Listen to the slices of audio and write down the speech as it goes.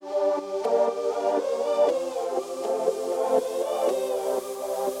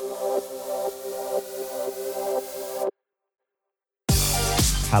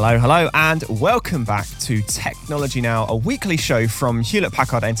Hello, and welcome back to Technology Now, a weekly show from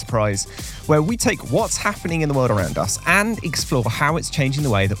Hewlett-Packard Enterprise, where we take what's happening in the world around us and explore how it's changing the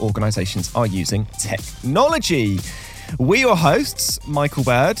way that organizations are using technology. We're your hosts, Michael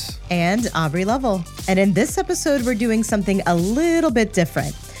Bird and Aubrey Lovell. And in this episode, we're doing something a little bit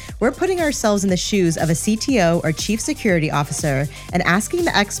different. We're putting ourselves in the shoes of a CTO or chief security officer and asking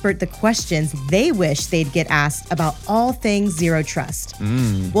the expert the questions they wish they'd get asked about all things zero trust.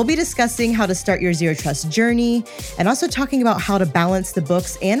 We'll be discussing how to start your zero trust journey and also talking about how to balance the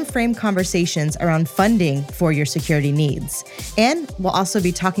books and frame conversations around funding for your security needs. And we'll also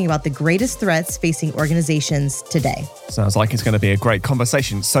be talking about the greatest threats facing organizations today. Sounds like it's going to be a great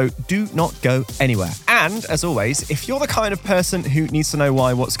conversation, so do not go anywhere. And as always, if you're the kind of person who needs to know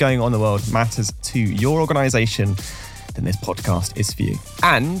why what's going on in the world matters to your organization, then this podcast is for you.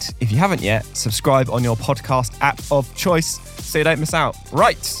 And if you haven't yet, subscribe on your podcast app of choice so you don't miss out.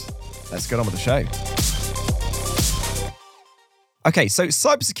 Right, let's get on with the show. Okay, so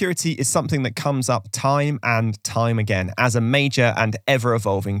cybersecurity is something that comes up time and time again as a major and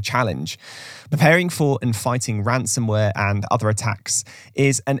ever-evolving challenge. Preparing for and fighting ransomware and other attacks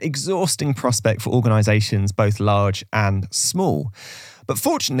is an exhausting prospect for organizations both large and small. But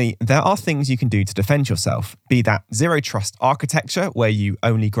fortunately, there are things you can do to defend yourself, be that zero trust architecture, where you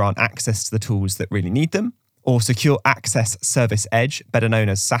only grant access to the tools that really need them, or Secure Access Service Edge, better known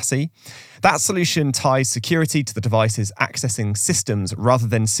as SASE. That solution ties security to the devices accessing systems rather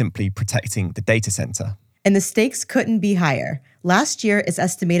than simply protecting the data center. And the stakes couldn't be higher. Last year, it's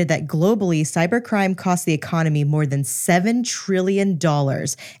estimated that globally, cybercrime cost the economy more than $7 trillion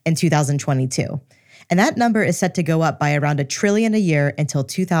in 2022. And that number is set to go up by around $1 trillion a year until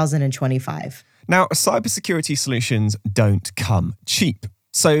 2025. Now, cybersecurity solutions don't come cheap.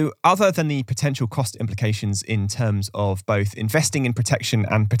 So other than the potential cost implications in terms of both investing in protection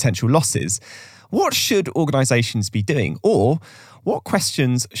and potential losses, what should organizations be doing? Or what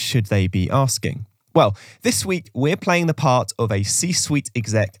questions should they be asking? Well, this week, we're playing the part of a C-suite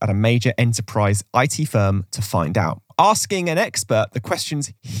exec at a major enterprise IT firm to find out, asking an expert the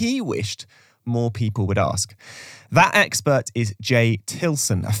questions he wished more people would ask. That expert is Jay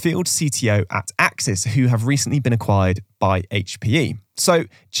Tilson, a field CTO at Axis, who have recently been acquired by HPE. So,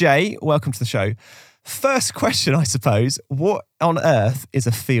 Jay, welcome to the show. First question, I suppose, what on earth is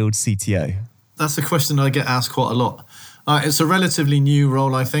a field CTO? That's a question I get asked quite a lot. It's a relatively new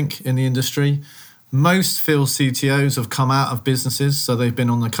role, I think, in the industry. Most field CTOs have come out of businesses, so they've been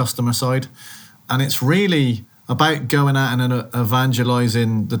on the customer side. And it's really about going out and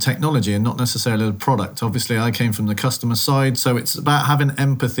evangelizing the technology and not necessarily the product. Obviously, I came from the customer side, so it's about having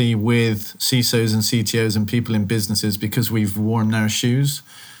empathy with CISOs and CTOs and people in businesses because we've worn their shoes.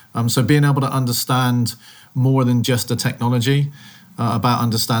 So being able to understand more than just the technology, about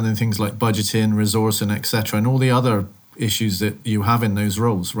understanding things like budgeting, resourcing, etc., and all the other issues that you have in those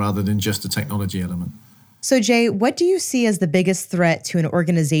roles rather than just the technology element. So Jay, what do you see as the biggest threat to an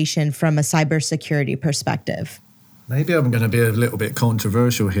organization from a cybersecurity perspective? Maybe I'm going to be a little bit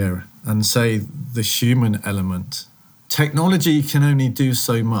controversial here and say the human element. Technology can only do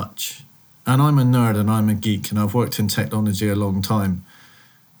so much. And I'm a nerd and I'm a geek and I've worked in technology a long time.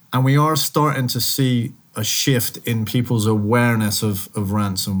 And we are starting to see a shift in people's awareness of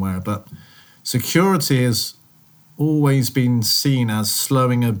ransomware. But security is always been seen as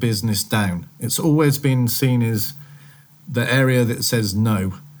slowing a business down. It's always been seen as the area that says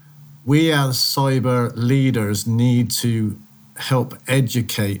no. We as cyber leaders need to help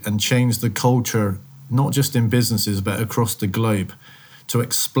educate and change the culture, not just in businesses, but across the globe, to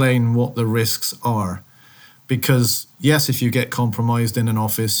explain what the risks are. Because yes, if you get compromised in an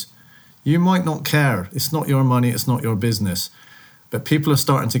office, you might not care. It's not your money, it's not your business. But people are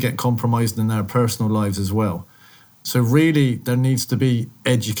starting to get compromised in their personal lives as well. So really, there needs to be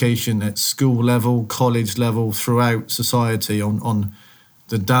education at school level, college level, throughout society on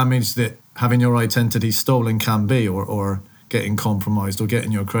the damage that having your identity stolen can be, or getting compromised, or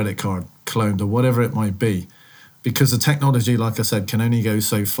getting your credit card cloned, or whatever it might be. Because the technology, like I said, can only go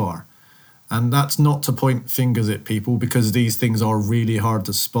so far. And that's not to point fingers at people, because these things are really hard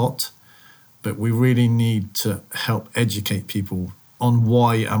to spot. But we really need to help educate people on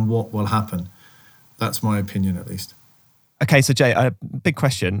why and what will happen. That's my opinion, at least. Okay, so Jay, a big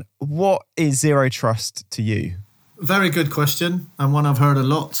question. What is zero trust to you? Very good question, and one I've heard a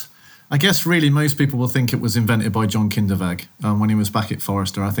lot. I guess really most people will think it was invented by John Kindervag when he was back at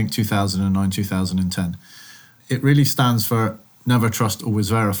Forrester, I think 2009, 2010. It really stands for never trust, always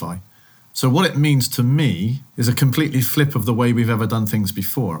verify. So what it means to me is a completely flip of the way we've ever done things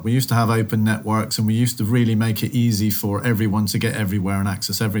before. We used to have open networks and we used to really make it easy for everyone to get everywhere and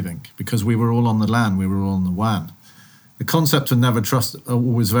access everything because we were all on the LAN, we were all on the WAN. The concept of never trust,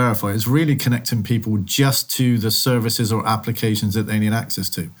 always verify is really connecting people just to the services or applications that they need access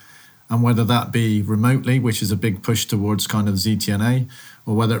to. And whether that be remotely, which is a big push towards kind of ZTNA,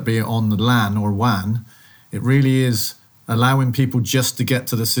 or whether it be on the LAN or WAN, it really is allowing people just to get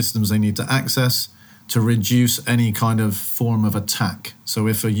to the systems they need to access to reduce any kind of form of attack. So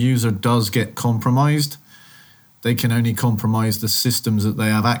if a user does get compromised, they can only compromise the systems that they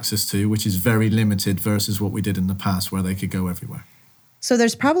have access to, which is very limited versus what we did in the past where they could go everywhere. So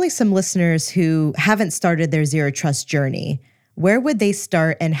there's probably some listeners who haven't started their Zero Trust journey. Where would they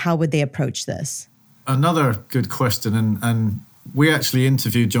start and how would they approach this? Another good question, and we actually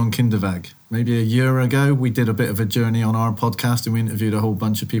interviewed John Kindervag. Maybe a year ago, we did a bit of a journey on our podcast and we interviewed a whole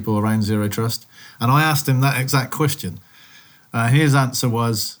bunch of people around Zero Trust. And I asked him that exact question. His answer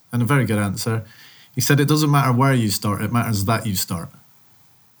was, and a very good answer, he said, it doesn't matter where you start, it matters that you start.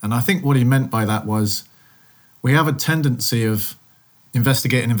 And I think what he meant by that was we have a tendency of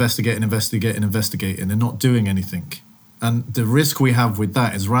investigating and not doing anything. And the risk we have with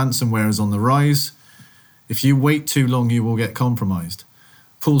that is ransomware is on the rise. If you wait too long, you will get compromised.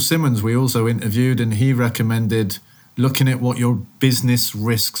 Paul Simmons, we also interviewed, and he recommended looking at what your business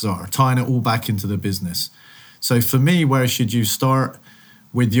risks are, tying it all back into the business. So for me, where should you start?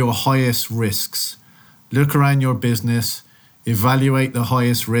 With your highest risks. Look around your business, evaluate the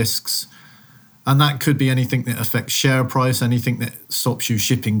highest risks. And that could be anything that affects share price, anything that stops you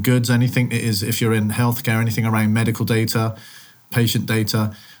shipping goods, anything that is, if you're in healthcare, anything around medical data, patient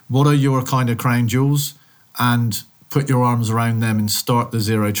data. What are your kind of crown jewels? And put your arms around them and start the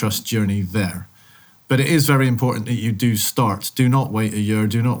Zero Trust journey there. But it is very important that you do start. Do not wait a year,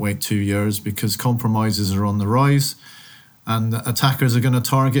 do not wait 2 years, because compromises are on the rise and attackers are going to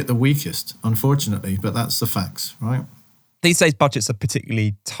target the weakest, unfortunately. But that's the facts, right? These days, budgets are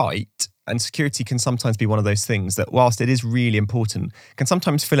particularly tight, and security can sometimes be one of those things that, whilst it is really important, can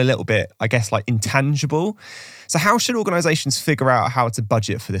sometimes feel a little bit, I guess, like intangible. So how should organisations figure out how to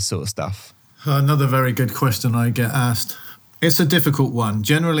budget for this sort of stuff? Another very good question I get asked. It's a difficult one.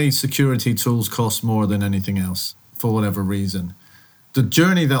 Generally, security tools cost more than anything else, for whatever reason. The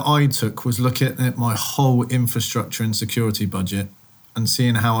journey that I took was looking at my whole infrastructure and security budget and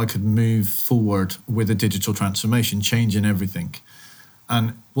seeing how I could move forward with a digital transformation, changing everything.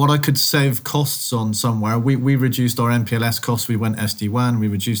 And what I could save costs on somewhere, we reduced our MPLS costs, we went SD-WAN, we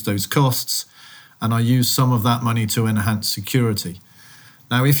reduced those costs, and I used some of that money to enhance security.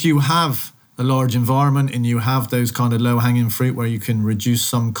 Now, if you have a large environment and you have those kind of low-hanging fruit where you can reduce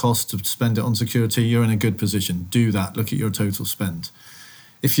some costs to spend it on security, you're in a good position. Do that. Look at your total spend.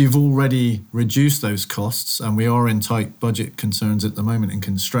 If you've already reduced those costs, and we are in tight budget concerns at the moment and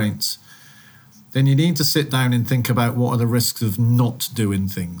constraints, then you need to sit down and think about what are the risks of not doing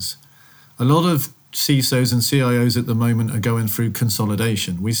things. A lot of CISOs and CIOs at the moment are going through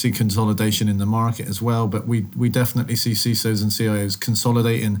consolidation. We see consolidation in the market as well, but we definitely see CISOs and CIOs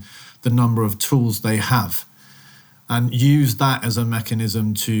consolidating the number of tools they have and use that as a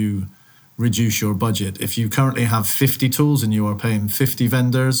mechanism to reduce your budget. If you currently have 50 tools and you are paying 50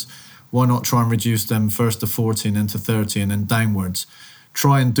 vendors, why not try and reduce them first to 40 and then to 30 and then downwards?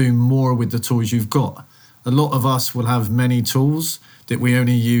 Try and do more with the tools you've got. A lot of us will have many tools that we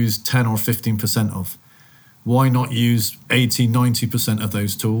only use 10 or 15% of. Why not use 80, 90% of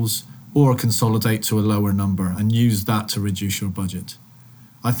those tools or consolidate to a lower number and use that to reduce your budget?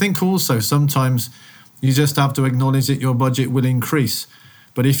 I think also sometimes you just have to acknowledge that your budget will increase.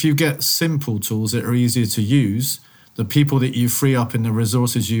 But if you get simple tools that are easier to use, the people that you free up and the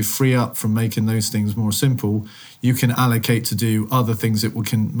resources you free up from making those things more simple, you can allocate to do other things that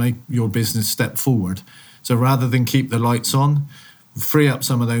can make your business step forward. So rather than keep the lights on, free up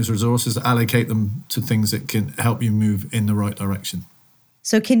some of those resources, allocate them to things that can help you move in the right direction.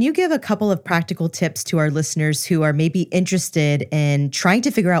 So can you give a couple of practical tips to our listeners who are maybe interested in trying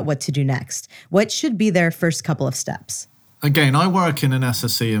to figure out what to do next? What should be their first couple of steps? Again, I work in an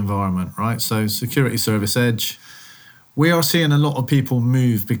SSE environment, right? So Security Service Edge. We are seeing a lot of people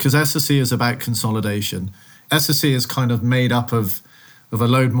move because SSE is about consolidation. SSE is kind of made up of a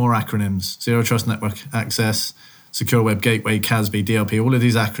load more acronyms: Zero Trust Network Access, Secure Web Gateway, CASB, DLP, all of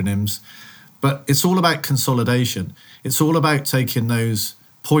these acronyms. But it's all about consolidation. It's all about taking those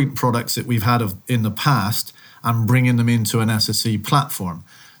point products that we've had in the past and bringing them into an SSE platform.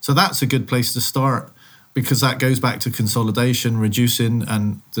 So that's a good place to start because that goes back to consolidation, reducing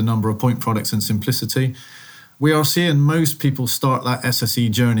and the number of point products and simplicity. We are seeing most people start that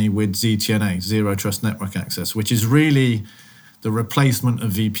SSE journey with ZTNA, Zero Trust Network Access, which is really the replacement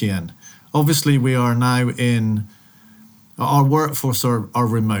of VPN. Obviously, we are now in our workforce are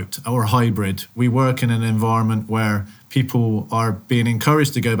remote or hybrid. We work in an environment where people are being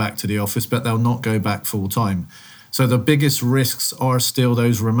encouraged to go back to the office, but they'll not go back full time. So the biggest risks are still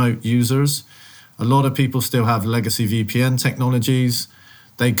those remote users. A lot of people still have legacy VPN technologies.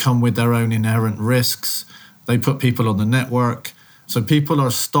 They come with their own inherent risks. They put people on the network. So people are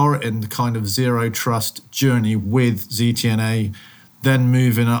starting the kind of zero trust journey with ZTNA, then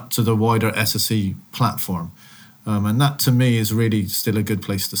moving up to the wider SSE platform. And that, to me, is really still a good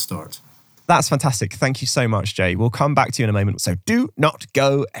place to start. That's fantastic. Thank you so much, Jay. We'll come back to you in a moment, so do not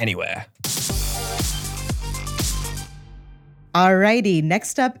go anywhere. Alrighty,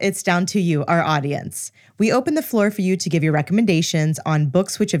 next up, it's down to you, our audience. We open the floor for you to give your recommendations on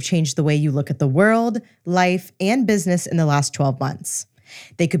books which have changed the way you look at the world, life, and business in the last 12 months.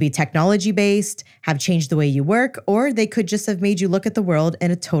 They could be technology-based, have changed the way you work, or they could just have made you look at the world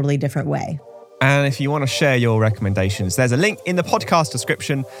in a totally different way. And if you want to share your recommendations, there's a link in the podcast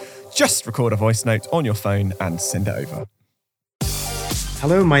description. Just record a voice note on your phone and send it over.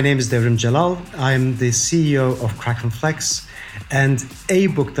 Hello, my name is Devrim Jalal. I'm the CEO of Kraken Flex. And a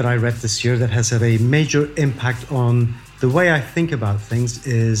book that I read this year that has had a major impact on the way I think about things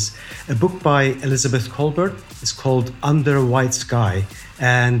is a book by Elizabeth Kolbert. It's called Under a White Sky.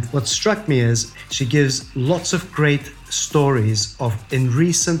 And what struck me is she gives lots of great stories of in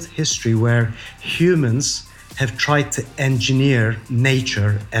recent history where humans have tried to engineer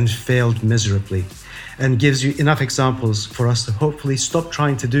nature and failed miserably, and gives you enough examples for us to hopefully stop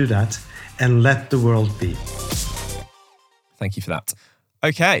trying to do that and let the world be. Thank you for that.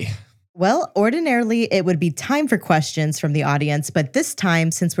 Okay. Well, ordinarily, it would be time for questions from the audience, but this time,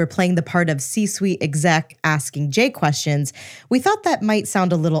 since we're playing the part of C-suite exec asking Jay questions, we thought that might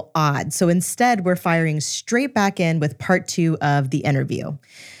sound a little odd. So instead, we're firing straight back in with part 2 of the interview.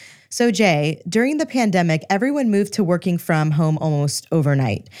 So Jay, during the pandemic, everyone moved to working from home almost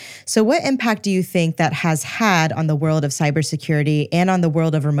overnight. So what impact do you think that has had on the world of cybersecurity and on the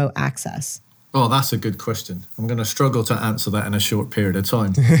world of remote access? Oh, that's a good question. I'm going to struggle to answer that in a short period of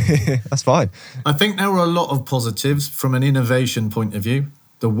time. That's fine. I think there were a lot of positives from an innovation point of view.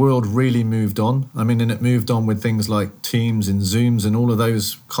 The world really moved on. I mean, and it moved on with things like Teams and Zooms and all of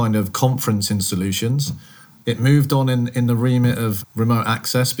those kind of conferencing solutions. It moved on in the remit of remote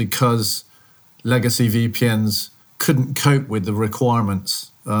access because legacy VPNs couldn't cope with the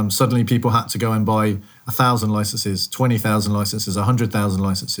requirements. Suddenly people had to go and buy 1,000 licenses, 20,000 licenses, 100,000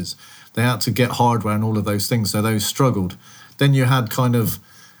 licenses. They had to get hardware and all of those things, so those struggled. Then you had kind of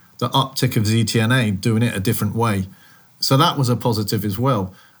the uptick of ZTNA doing it a different way. So that was a positive as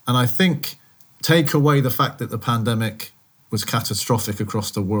well. And I think take away the fact that the pandemic was catastrophic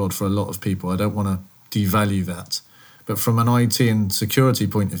across the world for a lot of people. I don't want to devalue that. But from an IT and security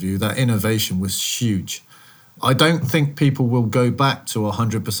point of view, that innovation was huge. I don't think people will go back to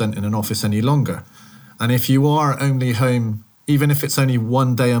 100% in an office any longer. And if you are only home, even if it's only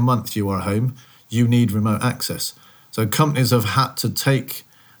one day a month you are home, you need remote access. So companies have had to take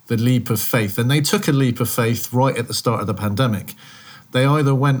the leap of faith. And they took a leap of faith right at the start of the pandemic. They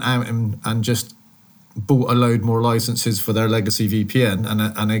either went out and just bought a load more licenses for their legacy VPN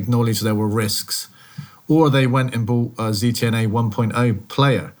and acknowledged there were risks, or they went and bought a ZTNA 1.0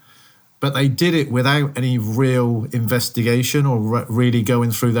 player. But they did it without any real investigation or really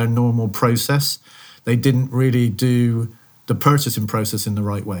going through their normal process. They didn't really do the purchasing process in the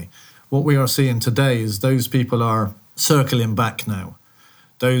right way. What we are seeing today is those people are circling back now.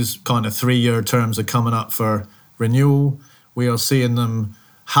 Those kind of 3-year terms are coming up for renewal. We are seeing them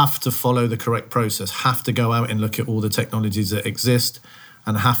have to follow the correct process, have to go out and look at all the technologies that exist,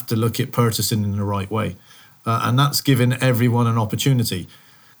 and have to look at purchasing in the right way. And that's given everyone an opportunity.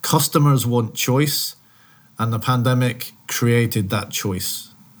 Customers want choice, and the pandemic created that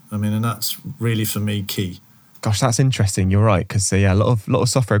choice. I mean, and that's really, for me, key. Gosh, that's interesting. You're right, because a lot of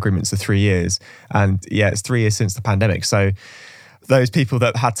software agreements are 3 years, and it's 3 years since the pandemic. So those people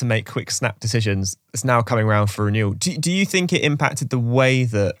that had to make quick snap decisions, it's now coming around for renewal. Do you think it impacted the way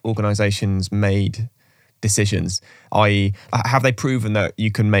that organisations made decisions? I.e., have they proven that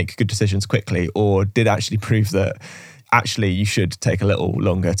you can make good decisions quickly, or did it actually prove that actually you should take a little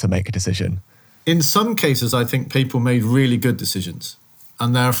longer to make a decision? In some cases, I think people made really good decisions.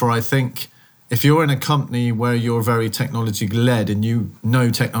 And therefore, I think if you're in a company where you're very technology-led and you know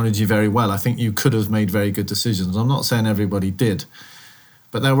technology very well, I think you could have made very good decisions. I'm not saying everybody did,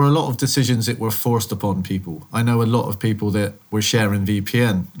 but there were a lot of decisions that were forced upon people. I know a lot of people that were sharing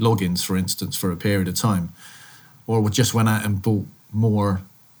VPN logins, for instance, for a period of time. or just went out and bought more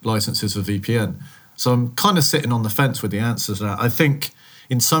licenses for VPN. So I'm kind of sitting on the fence with the answers to that. I think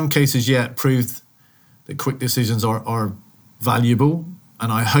in some cases, yeah, it proved that quick decisions are valuable,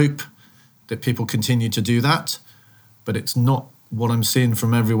 and I hope that people continue to do that. But it's not what I'm seeing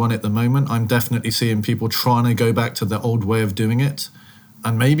from everyone at the moment. I'm definitely seeing people trying to go back to the old way of doing it,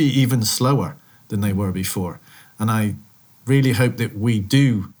 and maybe even slower than they were before. And I really hope that we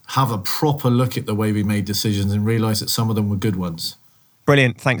do have a proper look at the way we made decisions and realise that some of them were good ones.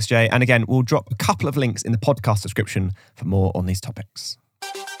 Brilliant. Thanks, Jay. And again, we'll drop a couple of links in the podcast description for more on these topics.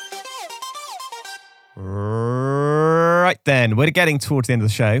 Right then, we're getting towards the end of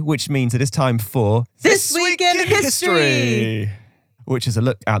the show, which means it is time for This Week in History, which is a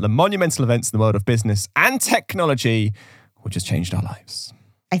look at the monumental events in the world of business and technology which has changed our lives.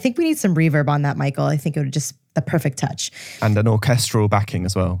 I think we need some reverb on that, Michael. I think it would just the perfect touch. And an orchestral backing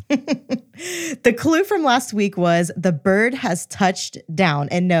as well. The clue from last week was the bird has touched down.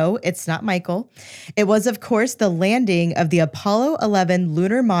 And no, it's not Michael. It was, of course, the landing of the Apollo 11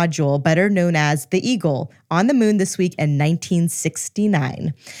 lunar module, better known as the Eagle, on the moon this week in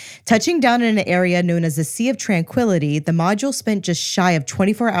 1969. Touching down in an area known as the Sea of Tranquility, the module spent just shy of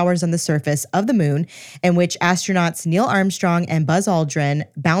 24 hours on the surface of the moon, in which astronauts Neil Armstrong and Buzz Aldrin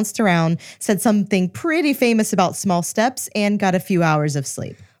bounced around, said something pretty famous about small steps, and got a few hours of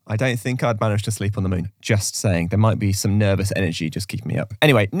sleep. I don't think I'd manage to sleep on the moon. Just saying. There might be some nervous energy just keeping me up.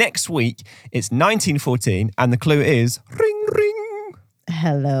 Anyway, next week, it's 1914, and the clue is ring, ring.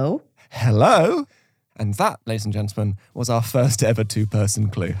 Hello? Hello? And that, ladies and gentlemen, was our first ever two-person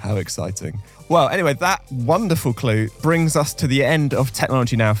clue. How exciting. Well, anyway, that wonderful clue brings us to the end of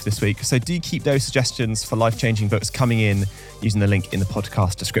Technology Now for this week. So do keep those suggestions for life-changing books coming in using the link in the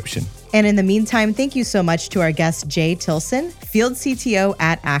podcast description. And in the meantime, thank you so much to our guest, Jay Tilson, Field CTO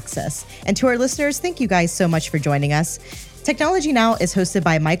at Access. And to our listeners, thank you guys so much for joining us. Technology Now is hosted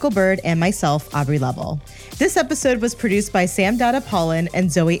by Michael Bird and myself, Aubrey Lovell. This episode was produced by Sam Dada-Paulin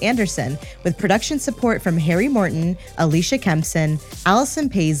and Zoe Anderson, with production support from Harry Morton, Alicia Kempson, Allison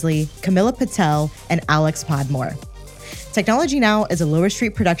Paisley, Camilla Patel, and Alex Podmore. Technology Now is a Lower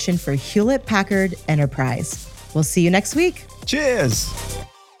Street production for Hewlett-Packard Enterprise. We'll see you next week. Cheers!